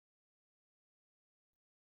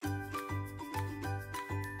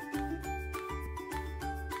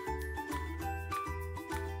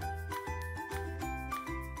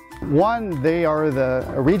One, they are the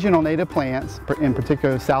regional native plants, in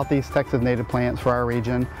particular Southeast Texas native plants for our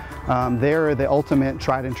region. They're the ultimate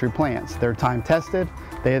tried and true plants. They're time tested.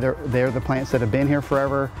 They're the plants that have been here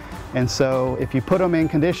forever. And so if you put them in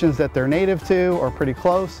conditions that they're native to or pretty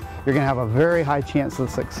close, you're going to have a very high chance of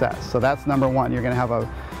success. So that's number one. You're going to have a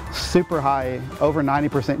super high, over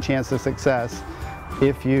 90% chance of success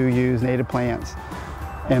if you use native plants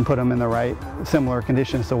and put them in the right, similar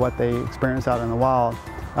conditions to what they experience out in the wild.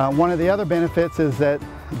 One of the other benefits is that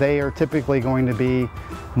they are typically going to be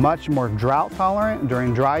much more drought tolerant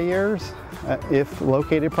during dry years if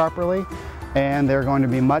located properly, and they're going to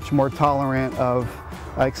be much more tolerant of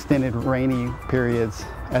extended rainy periods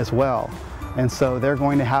as well. And so they're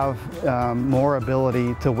going to have more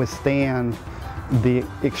ability to withstand the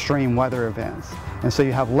extreme weather events. And so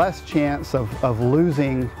you have less chance of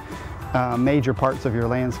losing major parts of your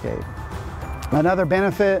landscape. Another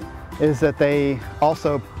benefit is that they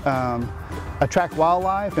also attract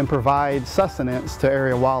wildlife and provide sustenance to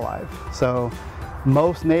area wildlife. So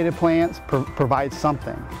most native plants provide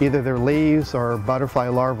something. Either their leaves or butterfly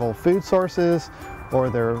larval food sources, or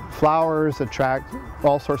their flowers attract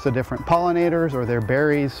all sorts of different pollinators, or their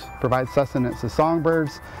berries provide sustenance to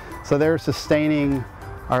songbirds. So they're sustaining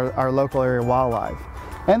our local area wildlife.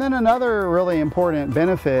 And then another really important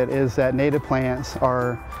benefit is that native plants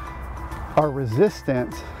are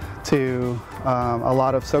resistant to a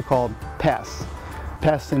lot of so-called pests.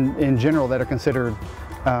 Pests in general that are considered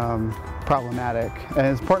problematic. And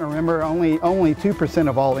it's important to remember only 2%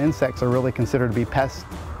 of all insects are really considered to be pests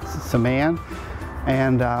to man.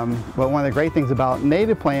 And but one of the great things about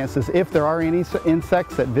native plants is if there are any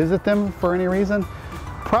insects that visit them for any reason,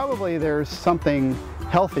 probably there's something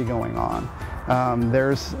healthy going on.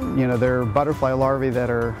 There are butterfly larvae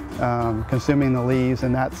that are consuming the leaves,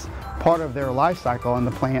 and that's part of their life cycle, and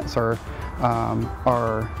the plants are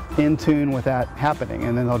in tune with that happening,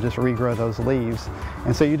 and then they'll just regrow those leaves.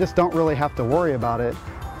 And so you just don't really have to worry about it.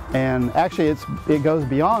 And actually it goes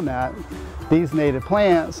beyond that. These native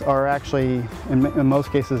plants are actually, in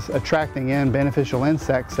most cases, attracting in beneficial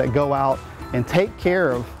insects that go out and take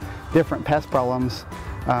care of different pest problems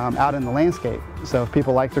out in the landscape. So if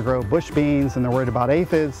people like to grow bush beans and they're worried about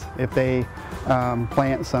aphids, if they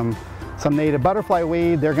plant some native butterfly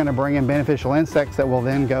weed, they're going to bring in beneficial insects that will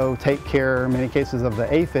then go take care, in many cases, of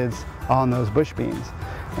the aphids on those bush beans.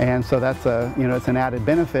 And so that's it's an added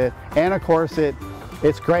benefit. And of course,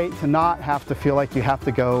 it's great to not have to feel like you have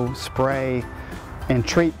to go spray and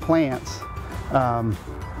treat plants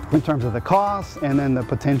in terms of the cost and then the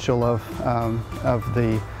potential of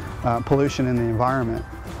the pollution in the environment.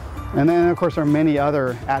 And then of course there are many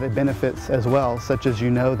other added benefits as well, such as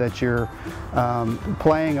that you're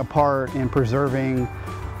playing a part in preserving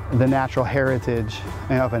the natural heritage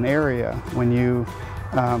of an area. When you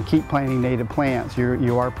keep planting native plants,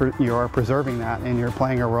 you are preserving that, and you're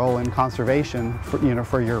playing a role in conservation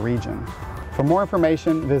for your region. For more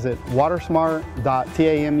information, visit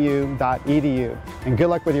watersmart.tamu.edu, and good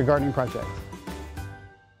luck with your gardening projects.